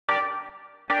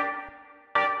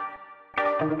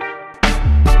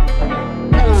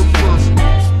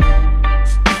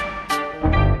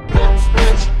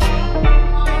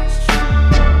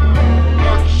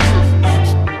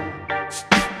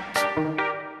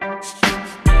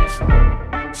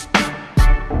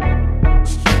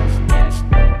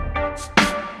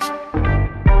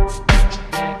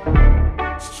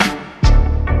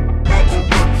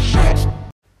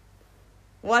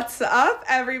What's up,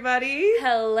 everybody?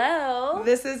 Hello.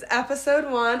 This is episode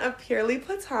 1 of Purely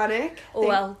Platonic.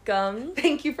 Welcome.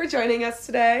 Thank you for joining us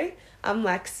today. I'm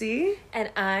Lexi. And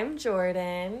I'm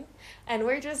Jordan. And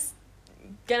we're just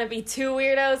gonna be two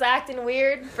weirdos acting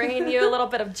weird, bringing you a little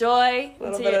bit of joy A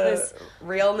little into bit of this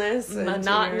realness.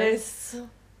 monotonous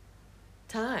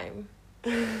time.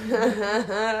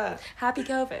 Happy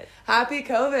COVID. Happy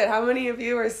COVID. How many of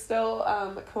you are still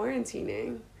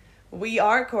quarantining? We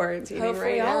are quarantining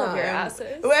Hopefully right all now. of your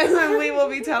asses. And we will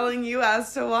be telling you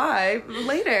as to why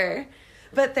later.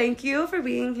 But thank you for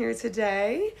being here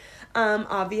today.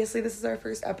 Obviously, this is our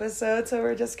first episode, so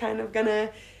we're just kind of gonna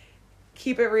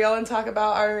keep it real and talk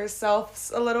about ourselves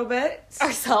a little bit.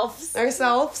 Ourselves.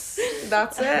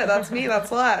 That's it. That's me. That's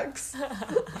Lex.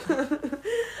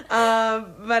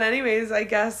 But anyways, I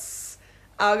guess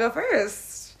I'll go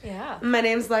first. Yeah. My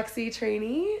name's Lexi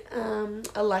Trainee,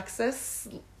 Alexis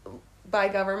by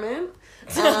government.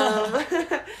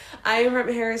 I am from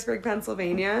Harrisburg,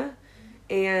 Pennsylvania.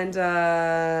 And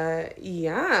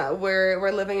yeah,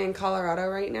 we're living in Colorado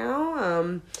right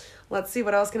now. Let's see,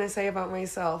 what else can I say about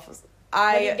myself?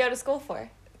 What did you go to school for?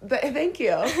 Thank you.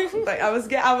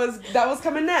 That was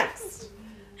coming next.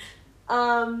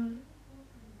 Oh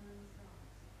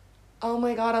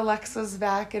my God, Alexa's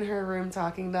back in her room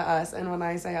talking to us. And when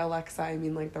I say Alexa, I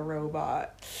mean like the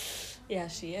robot. Yeah,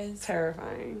 she is.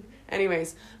 Terrifying.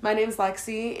 Anyways, my name's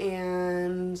Lexi,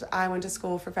 and I went to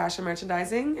school for fashion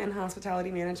merchandising and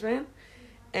hospitality management.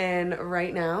 And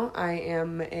right now, I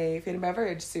am a food and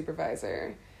beverage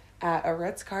supervisor at a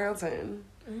Ritz-Carlton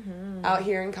out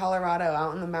here in Colorado,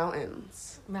 out in the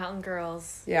mountains. Mountain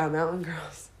girls. Yeah, mountain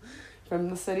girls. From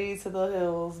the city to the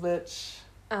hills, bitch.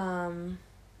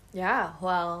 Yeah,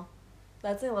 well,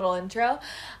 that's a little intro.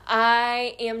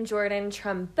 I am Jordan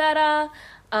Trombetta.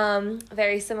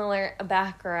 Very similar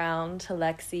background to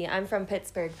Lexi. I'm from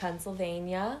Pittsburgh,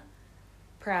 Pennsylvania.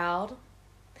 Proud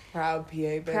PA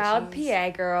bitches. Proud PA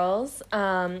girls.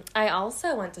 I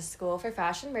also went to school for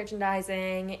fashion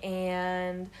merchandising,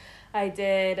 and I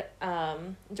did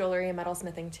jewelry and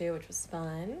metalsmithing too, which was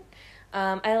fun.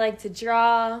 I like to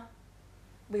draw.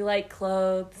 We like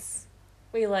clothes.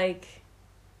 We like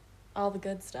all the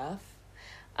good stuff.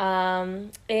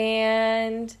 And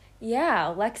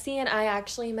yeah, Lexi and I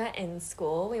actually met in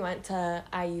school. We went to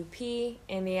IUP,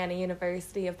 Indiana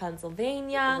University of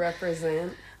Pennsylvania.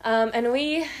 Represent. And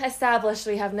we established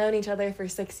we have known each other for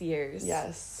 6 years.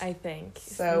 Yes. I think.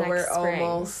 So next we're spring.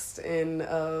 almost in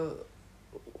a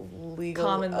legal...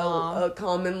 Common law. A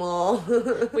common law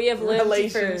We have lived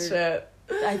relationship.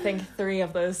 for, I think, 3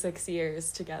 of those 6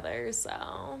 years together,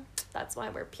 so that's why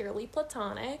we're purely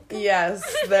platonic. Yes,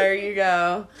 there you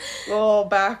go. A little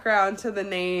background to the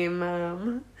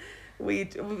name. We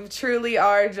truly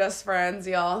are just friends,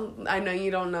 y'all. I know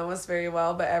you don't know us very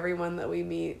well, but everyone that we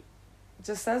meet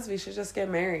just says we should just get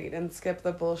married and skip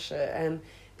the bullshit and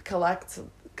collect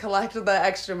the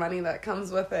extra money that comes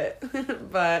with it.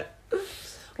 But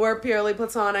we're purely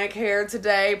platonic here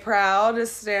today, proud,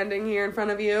 just standing here in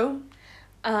front of you.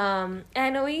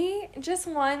 And we just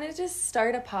wanted to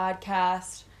start a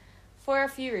podcast for a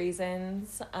few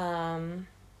reasons.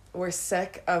 We're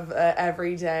sick of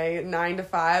every day 9 to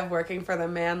 5 working for the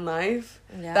man life.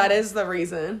 Yeah. That is the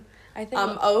reason. I think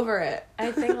I'm over it.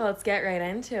 I think let's get right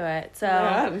into it. So,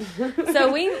 Yeah.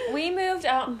 so we moved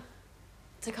out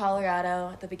to Colorado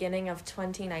at the beginning of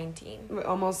 2019.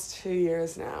 Almost 2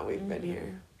 years now we've been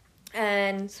here.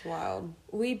 And It's wild.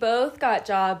 we both got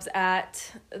jobs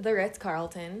at the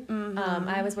Ritz-Carlton. Mm-hmm.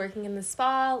 I was working in the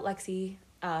spa. Lexi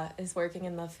is working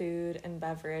in the food and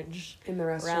beverage In the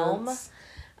realm. restaurants.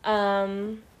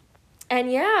 And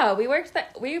yeah, we worked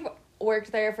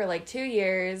there for like 2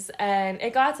 years, and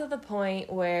it got to the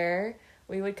point where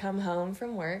we would come home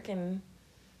from work and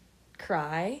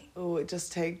cry. Oh, it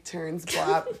just take turns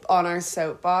on our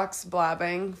soapbox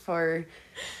blabbing for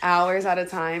hours at a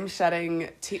time, shedding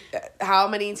how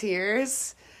many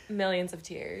tears? Millions of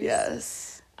tears.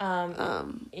 Yes.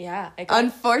 Yeah.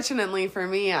 Unfortunately for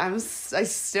me, I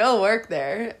still work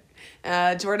there.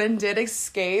 Jordan did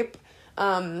escape.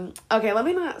 Okay, let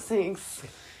me not say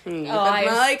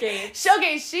I escaped.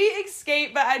 Okay, she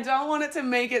escaped, but I don't want it to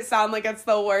make it sound like it's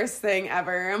the worst thing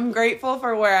ever. I'm grateful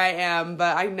for where I am,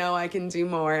 but I know I can do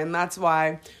more, and that's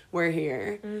why we're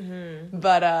here. Mm-hmm.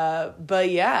 But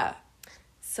yeah.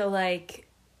 So, like,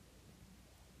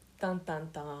 dun dun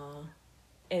dun.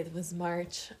 It was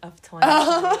March of 2020.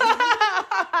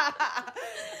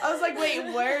 I was like,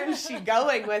 wait, where is she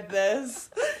going with this?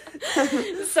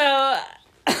 So,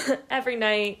 every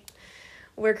night,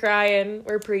 we're crying,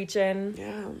 we're preaching.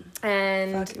 Yeah.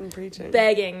 And fucking preaching.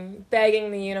 begging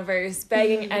the universe,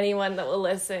 begging anyone that will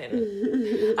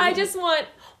listen. I just want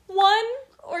 1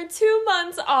 or 2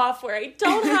 months off where I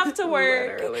don't have to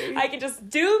work. Literally. I can just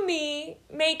do me,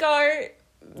 make art,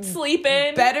 sleep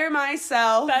in. Better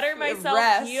myself,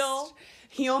 rest,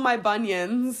 heal my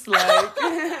bunions, like,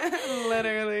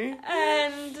 literally.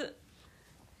 And,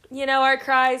 you know, our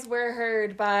cries were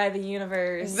heard by the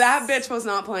universe. That bitch was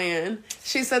not playing.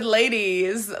 She said,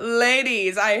 ladies,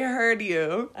 I heard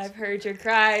you. I've heard your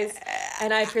cries,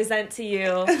 and I present to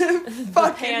you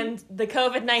the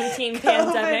COVID-19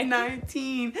 pandemic.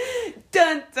 COVID-19.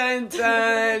 Dun, dun,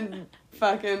 dun.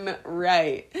 Fucking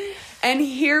right. And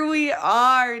here we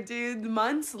are, dude,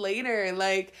 months later.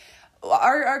 Like,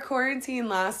 our quarantine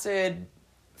lasted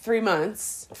 3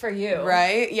 months. For you.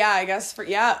 Right? Yeah, I guess for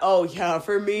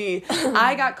me.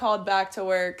 I got called back to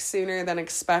work sooner than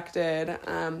expected,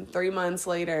 3 months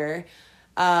later.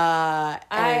 I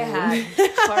had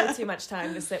far too much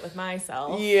time to sit with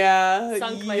myself. Yeah.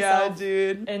 Sunk myself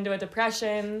dude. into a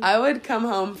depression. I would come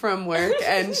home from work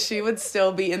and she would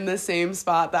still be in the same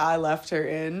spot that I left her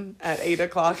in at 8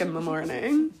 o'clock in the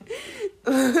morning.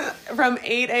 From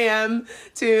 8 a.m.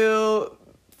 to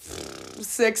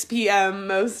 6 p.m.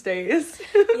 most days.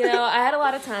 You know, I had a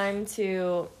lot of time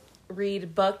to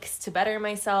read books to better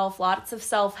myself, lots of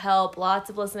self-help, lots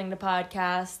of listening to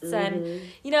podcasts. Mm-hmm. And,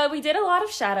 you know, we did a lot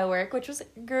of shadow work, which was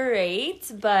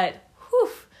great, but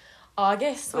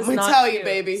August was not cute. I'm gonna tell you,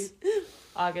 baby.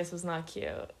 August was not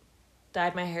cute.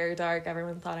 Dyed my hair dark.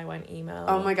 Everyone thought I went emo.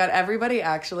 Oh my God. Everybody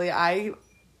actually, I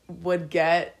would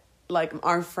get, like,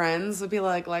 our friends would be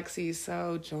like, Lexi,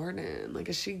 so Jordan, like,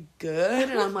 is she good?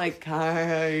 And I'm like,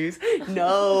 guys,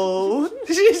 no,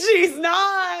 she's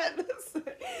not.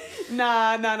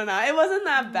 Nah. It wasn't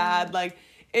that bad. Like,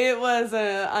 it was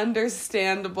an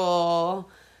understandable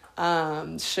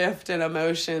shift in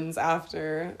emotions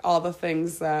after all the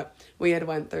things that we had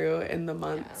went through in the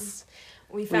months. Yeah.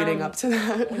 Leading up to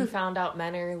that. We found out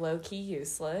men are low-key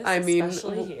useless,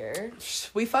 especially here.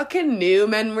 We fucking knew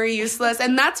men were useless,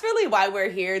 and that's really why we're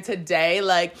here today.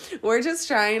 Like, we're just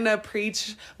trying to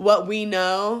preach what we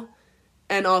know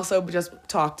and also just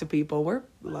talk to people. We're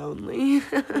lonely.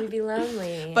 We'd be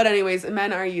lonely. But anyways,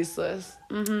 men are useless.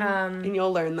 Mm-hmm. And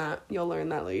you'll learn that. You'll learn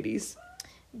that, ladies.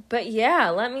 But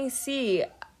yeah, let me see.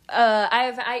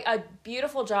 A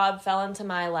beautiful job fell into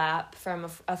my lap from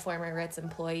a former Ritz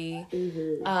employee.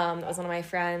 Mm-hmm. That was one of my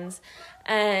friends.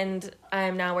 And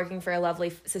I'm now working for a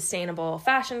lovely, sustainable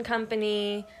fashion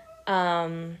company.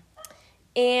 And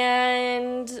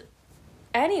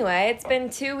anyway, it's been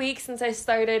 2 weeks since I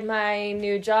started my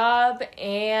new job.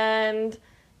 And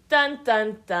dun,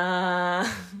 dun, dun.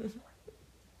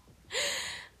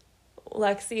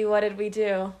 Lexi, what did we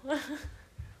do?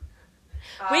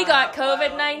 We got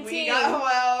COVID-19.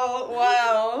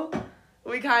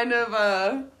 We kind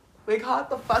of, we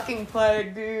caught the fucking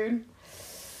plague, dude.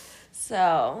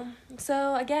 So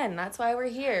again, that's why we're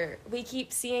here. We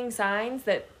keep seeing signs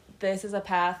that this is a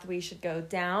path we should go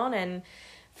down, and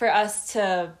for us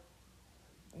to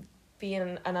be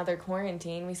in another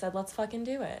quarantine, we said, let's fucking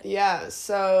do it. Yeah,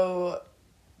 so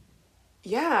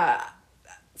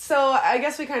I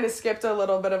guess we kind of skipped a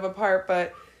little bit of a part,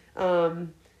 but,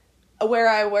 where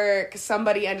I work,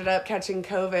 somebody ended up catching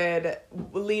COVID,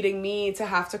 leading me to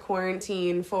have to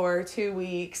quarantine for 2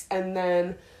 weeks. And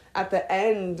then at the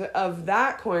end of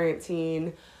that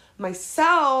quarantine,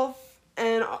 myself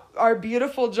and our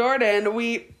beautiful Jordan,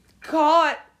 we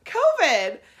caught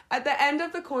COVID at the end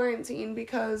of the quarantine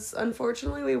because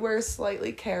unfortunately we were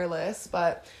slightly careless,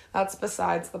 but that's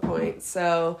besides the point.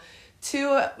 So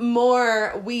 2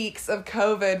 more weeks of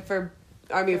COVID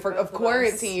of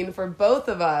quarantine for both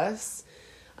of us,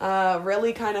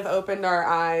 really kind of opened our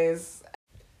eyes.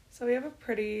 So we have a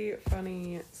pretty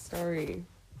funny story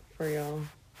for y'all.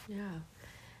 Yeah,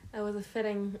 that was a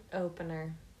fitting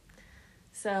opener.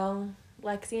 So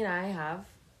Lexi and I have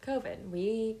COVID.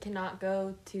 We cannot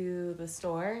go to the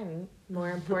store, and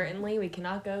more importantly, we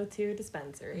cannot go to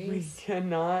dispensaries. We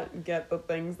cannot get the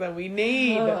things that we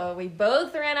need. We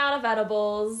both ran out of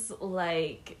edibles,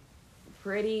 like,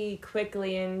 pretty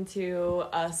quickly into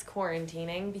us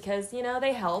quarantining because, you know,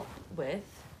 they help with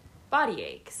body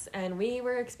aches, and we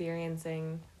were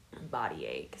experiencing body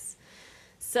aches.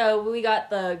 So we got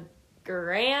the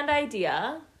grand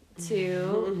idea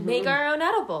to make our own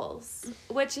edibles,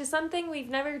 which is something we've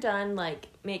never done, like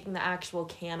making the actual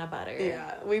can of butter.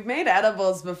 Yeah, we've made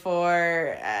edibles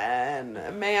before, and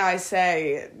may I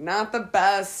say, not the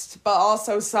best, but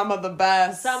also some of the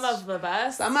best. Some of the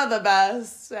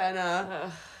best.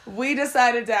 And we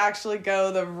decided to actually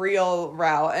go the real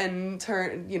route and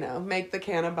make the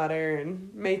can of butter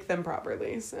and make them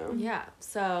properly. So yeah,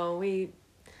 so we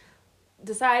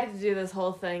decided to do this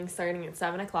whole thing starting at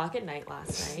 7:00 at night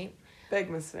last night. Big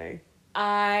mistake.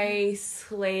 I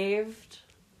slaved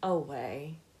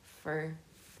away for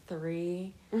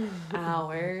 3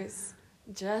 hours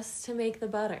just to make the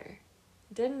butter.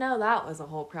 Didn't know that was a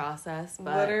whole process,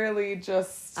 but literally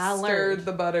just stirred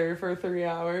the butter for 3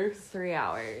 hours. 3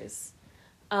 hours.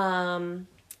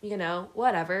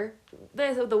 Whatever.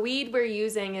 The weed we're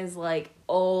using is like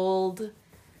old,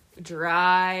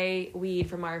 dry weed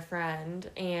from our friend,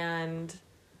 and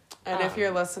if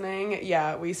you're listening,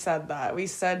 yeah, we said that. We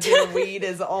said your weed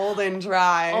is old and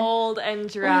dry. Old and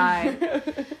dry.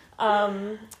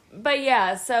 But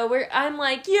yeah, so I'm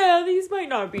like, yeah, these might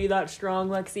not be that strong,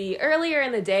 Lexi. Earlier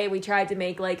in the day, we tried to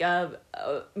make like a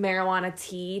marijuana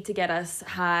tea to get us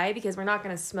high, because we're not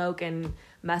going to smoke and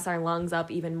mess our lungs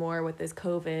up even more with this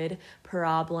COVID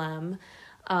problem.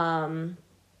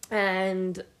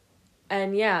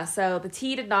 And yeah, so the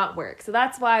tea did not work. So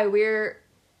that's why we're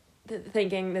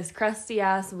thinking this crusty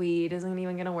ass weed isn't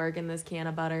even going to work in this can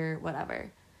of butter,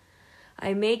 whatever.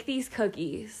 I make these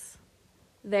cookies.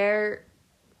 They're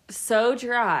so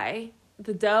dry,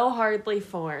 the dough hardly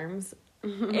forms.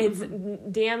 It's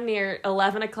damn near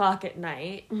 11:00 at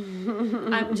night.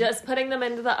 I'm just putting them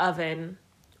into the oven.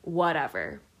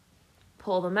 Whatever.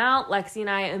 Pull them out. Lexi and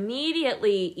I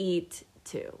immediately eat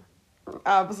 2.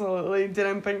 Absolutely.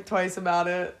 Didn't think twice about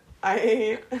it. I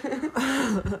ate.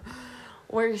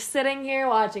 We're sitting here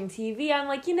watching TV. I'm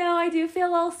like, I do feel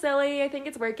a little silly. I think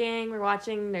it's working. We're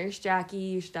watching Nurse Jackie.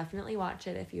 You should definitely watch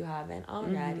it if you haven't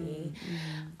already.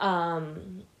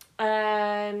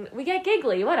 And we get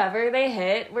giggly. Whatever. They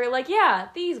hit. We're like, yeah,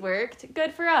 these worked.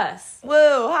 Good for us.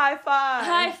 Woo. High five.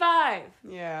 High five.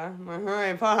 Yeah.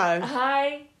 High five.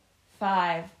 High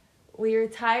five. We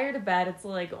retire to bed. It's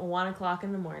like 1:00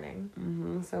 in the morning.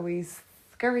 Mm-hmm. So we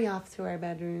scurry off to our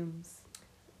bedrooms.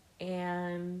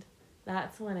 And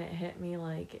that's when it hit me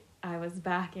like I was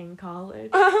back in college.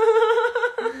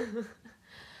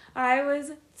 I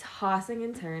was tossing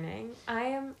and turning. I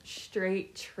am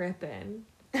straight tripping.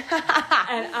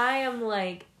 And I am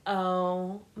like,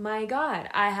 oh my God.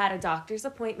 I had a doctor's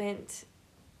appointment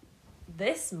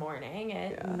this morning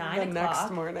at 9:00. The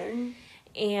next morning.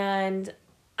 And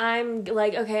I'm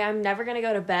like, okay, I'm never going to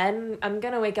go to bed. I'm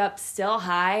going to wake up still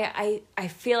high. I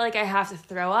feel like I have to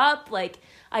throw up. Like,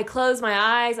 I close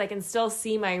my eyes. I can still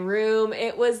see my room.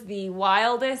 It was the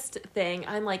wildest thing.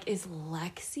 I'm like, is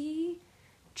Lexi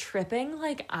tripping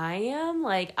like I am?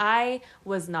 Like, I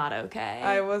was not okay.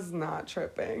 I was not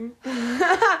tripping.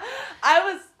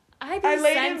 I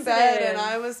laid in bed and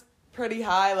I was pretty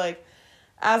high. Like,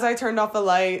 as I turned off the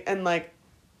light and like,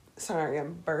 sorry,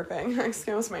 I'm burping.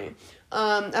 Excuse me.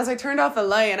 As I turned off the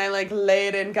light and I like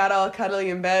laid and got all cuddly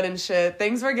in bed and shit,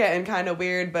 things were getting kind of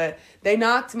weird, but they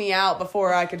knocked me out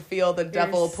before I could feel the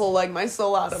devil pull like my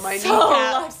soul out of my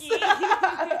kneecaps. Lucky.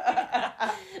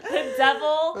 The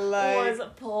devil was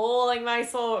pulling my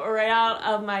soul right out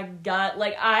of my gut.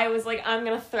 Like, I was like, I'm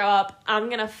gonna throw up. I'm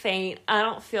gonna faint. I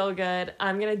don't feel good.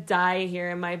 I'm gonna die here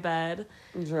in my bed.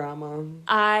 Drama.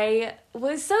 I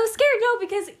was so scared. No,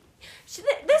 because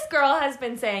this girl has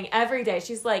been saying every day,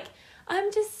 she's like,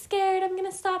 I'm just scared I'm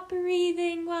gonna stop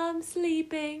breathing while I'm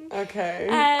sleeping. Okay.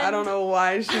 I don't know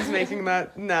why she's making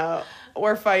that. No.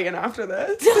 We're fighting after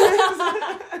this.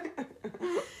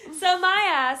 So my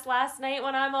ass last night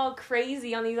when I'm all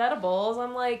crazy on these edibles,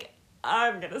 I'm like,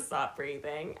 I'm gonna stop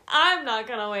breathing. I'm not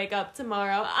gonna wake up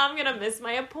tomorrow. I'm gonna miss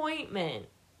my appointment.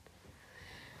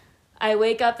 I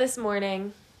wake up this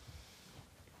morning.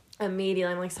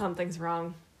 Immediately, I'm like, something's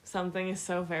wrong. Something is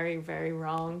so very, very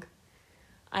wrong.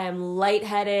 I am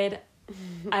lightheaded.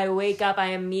 I wake up. I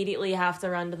immediately have to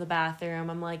run to the bathroom.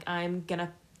 I'm like, I'm going to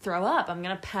throw up. I'm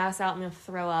going to pass out. I'm going to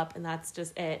throw up. And that's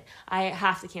just it. I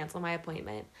have to cancel my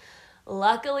appointment.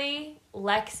 Luckily,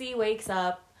 Lexi wakes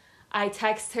up. I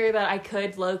text her that I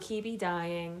could low-key be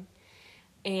dying.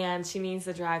 And she needs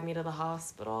to drive me to the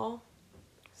hospital.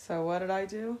 So what did I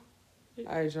do?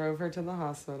 I drove her to the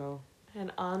hospital.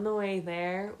 And on the way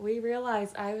there, we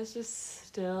realized I was just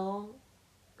still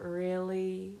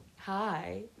really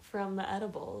high from the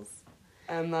edibles.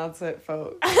 And that's it,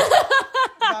 folks.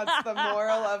 That's the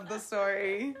moral of the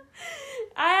story.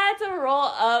 I had to roll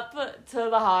up to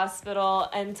the hospital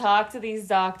and talk to these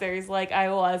doctors like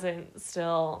I wasn't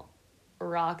still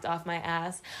rocked off my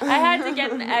ass. I had to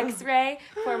get an x-ray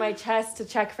for my chest to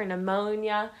check for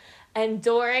pneumonia. And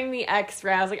during the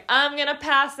x-ray, I was like, I'm going to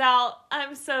pass out.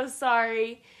 I'm so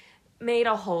sorry. Made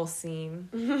a whole scene.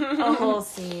 A whole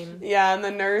scene. Yeah, and the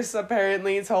nurse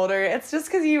apparently told her, it's just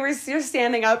because you're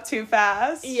standing up too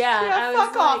fast. Yeah,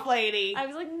 fuck off, lady. I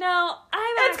was like, no,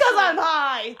 it's because I'm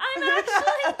high. I'm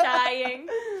actually dying.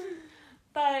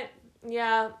 But,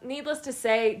 yeah, needless to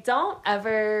say, don't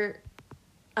ever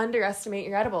underestimate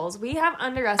your edibles. We have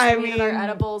underestimated our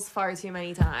edibles far too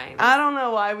many times. I don't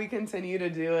know why we continue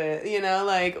to do it. You know,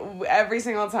 like, every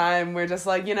single time we're just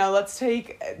like, you know, let's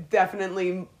take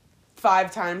definitely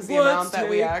 5 times the amount that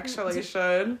we actually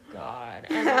should. God.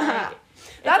 And like,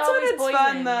 that's when it's poison.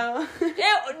 Fun, though.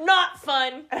 Not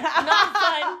fun. Not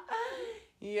fun.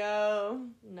 Yo.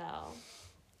 No.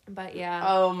 But yeah.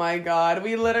 Oh my God.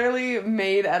 We literally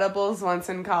made edibles once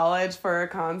in college for a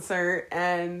concert,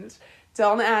 and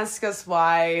don't ask us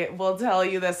why. We'll tell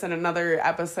you this in another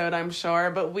episode, I'm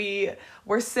sure. But we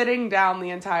were sitting down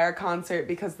the entire concert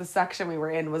because the section we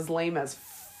were in was lame as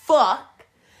fuck.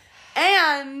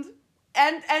 And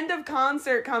end of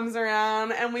concert comes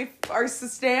around and we are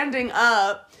standing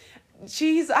up.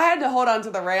 Jeez, I had to hold on to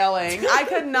the railing. I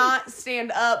could not stand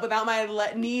up without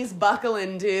my knees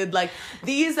buckling, dude. Like,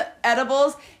 these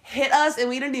edibles hit us and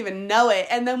we didn't even know it.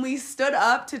 And then we stood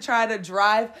up to try to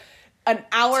drive an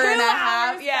hour and a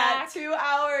half. Yeah, 2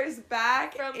 hours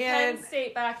back. From Penn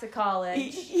State back to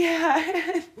college.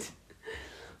 Yeah.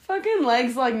 Fucking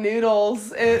legs like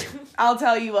noodles. I'll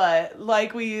tell you what,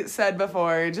 like we said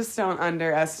before, just don't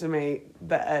underestimate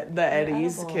the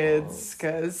Eddies edibles. Kids,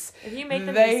 because if you make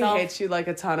them they yourself, hit you like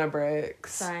a ton of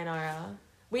bricks. Sayonara.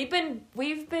 We've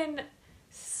been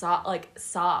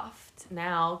soft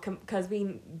now because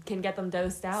we can get them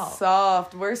dosed out.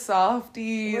 Soft. We're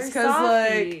softies. Because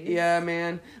like, yeah,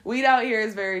 man, weed out here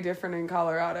is very different in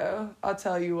Colorado. I'll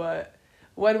tell you what.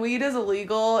 When weed is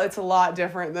illegal, it's a lot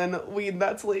different than weed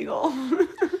that's legal.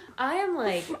 I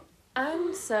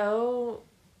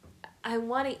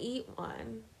want to eat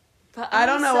one. But I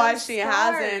don't know why she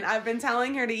hasn't. I've been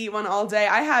telling her to eat one all day.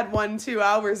 I had one 2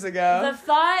 hours ago. The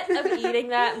thought of eating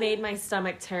that made my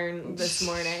stomach turn this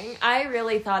morning. I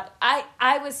really thought,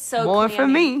 I was so more clammy. For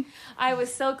me. I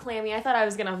was so clammy. I thought I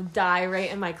was going to die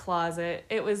right in my closet.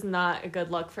 It was not a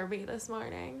good look for me this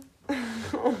morning.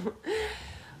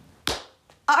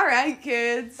 All right,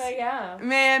 kids. But yeah.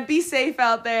 Man, be safe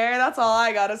out there. That's all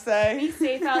I gotta say. Be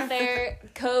safe out there.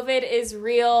 COVID is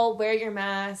real. Wear your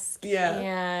mask. Yeah.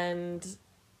 And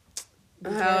be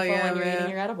careful when you're eating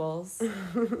your edibles.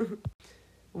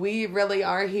 We really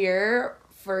are here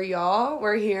for y'all.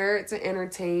 We're here to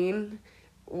entertain.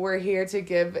 We're here to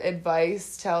give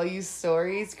advice, tell you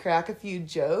stories, crack a few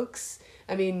jokes.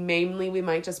 I mean, mainly we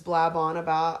might just blab on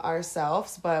about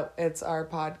ourselves, but it's our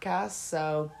podcast,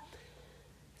 so...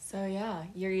 So yeah,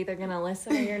 you're either gonna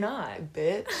listen or you're not.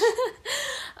 Bitch.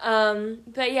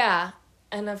 But yeah,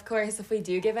 and of course, if we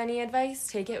do give any advice,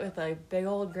 take it with a big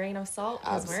old grain of salt,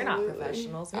 because we're not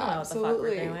professionals. We don't know what the fuck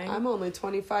we're doing. I'm only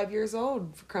 25 years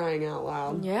old, for crying out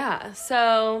loud. Yeah,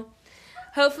 so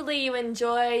hopefully you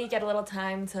enjoy, you get a little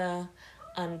time to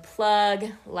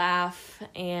unplug, laugh,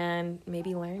 and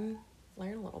maybe learn a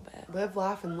little bit. Live,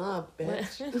 laugh, and love,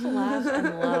 bitch. Laugh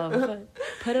and love.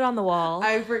 Put it on the wall.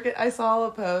 I saw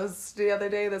a post the other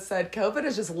day that said, COVID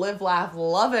is just live, laugh,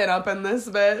 love it up in this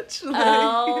bitch.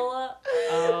 Like,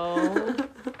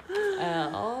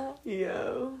 L.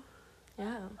 Yo.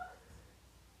 Yeah.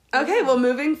 Okay, well,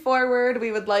 moving forward,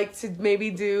 we would like to maybe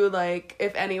do, like,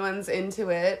 if anyone's into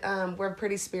it, we're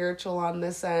pretty spiritual on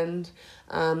this end.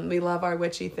 We love our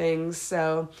witchy things,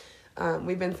 so...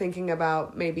 we've been thinking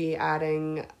about maybe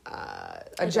adding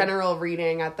a general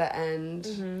reading at the end.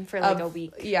 Mm-hmm, for like a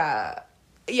week. Yeah.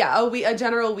 Yeah, a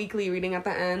general weekly reading at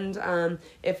the end.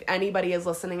 If anybody is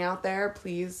listening out there,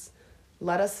 please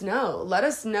let us know. Let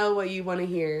us know what you want to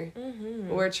hear. Mm-hmm.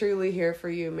 We're truly here for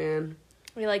you, man.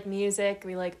 We like music.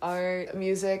 We like art.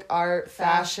 Music, art,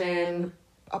 fashion,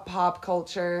 a pop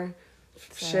culture.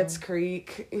 So. Schitt's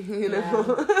Creek, you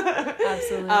know. Yeah,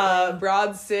 absolutely.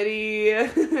 Broad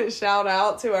City. Shout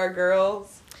out to our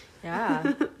girls.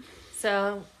 Yeah.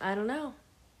 So, I don't know.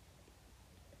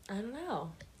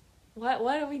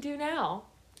 What do we do now?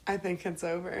 I think it's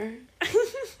over.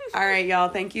 All right, y'all.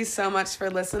 Thank you so much for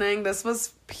listening. This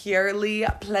was purely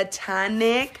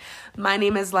platonic. My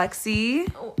name is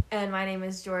Lexi. Oh, and my name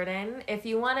is Jordan. If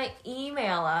you want to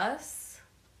email us.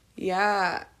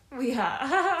 Yeah.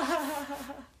 Yeah.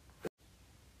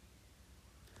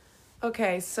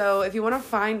 Okay, so if you want to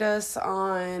find us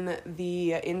on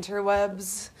the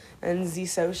interwebs and the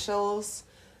socials,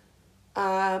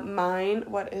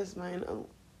 what is mine?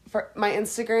 For my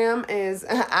Instagram is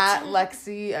at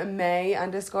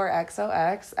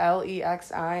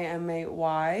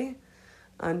LexiMay_XOX,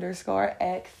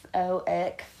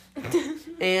 LEXIMAY_XOX.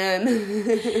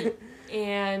 And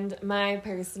And my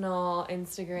personal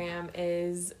Instagram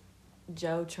is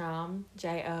Jotrom,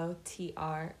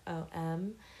 JOTROM.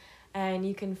 And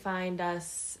you can find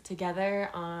us together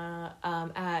on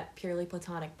at Purely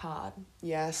Platonic Pod.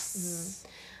 yes.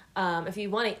 If you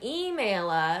want to email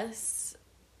us,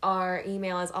 our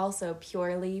email is also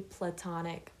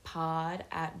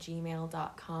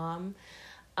purelyplatonicpod@gmail.com.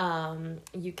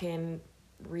 You can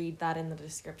read that in the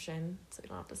description, so you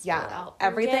don't have to spell it out.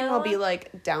 Everything will be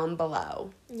like down below.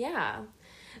 Yeah.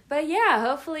 But yeah,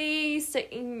 hopefully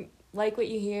like what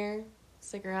you hear.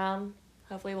 Stick around.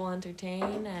 Hopefully we'll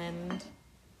entertain, and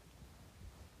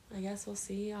I guess we'll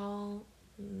see y'all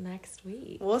next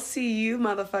week. We'll see you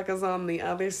motherfuckers on the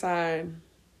other side.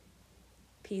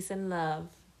 Peace and love.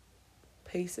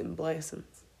 Peace and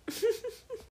blessings.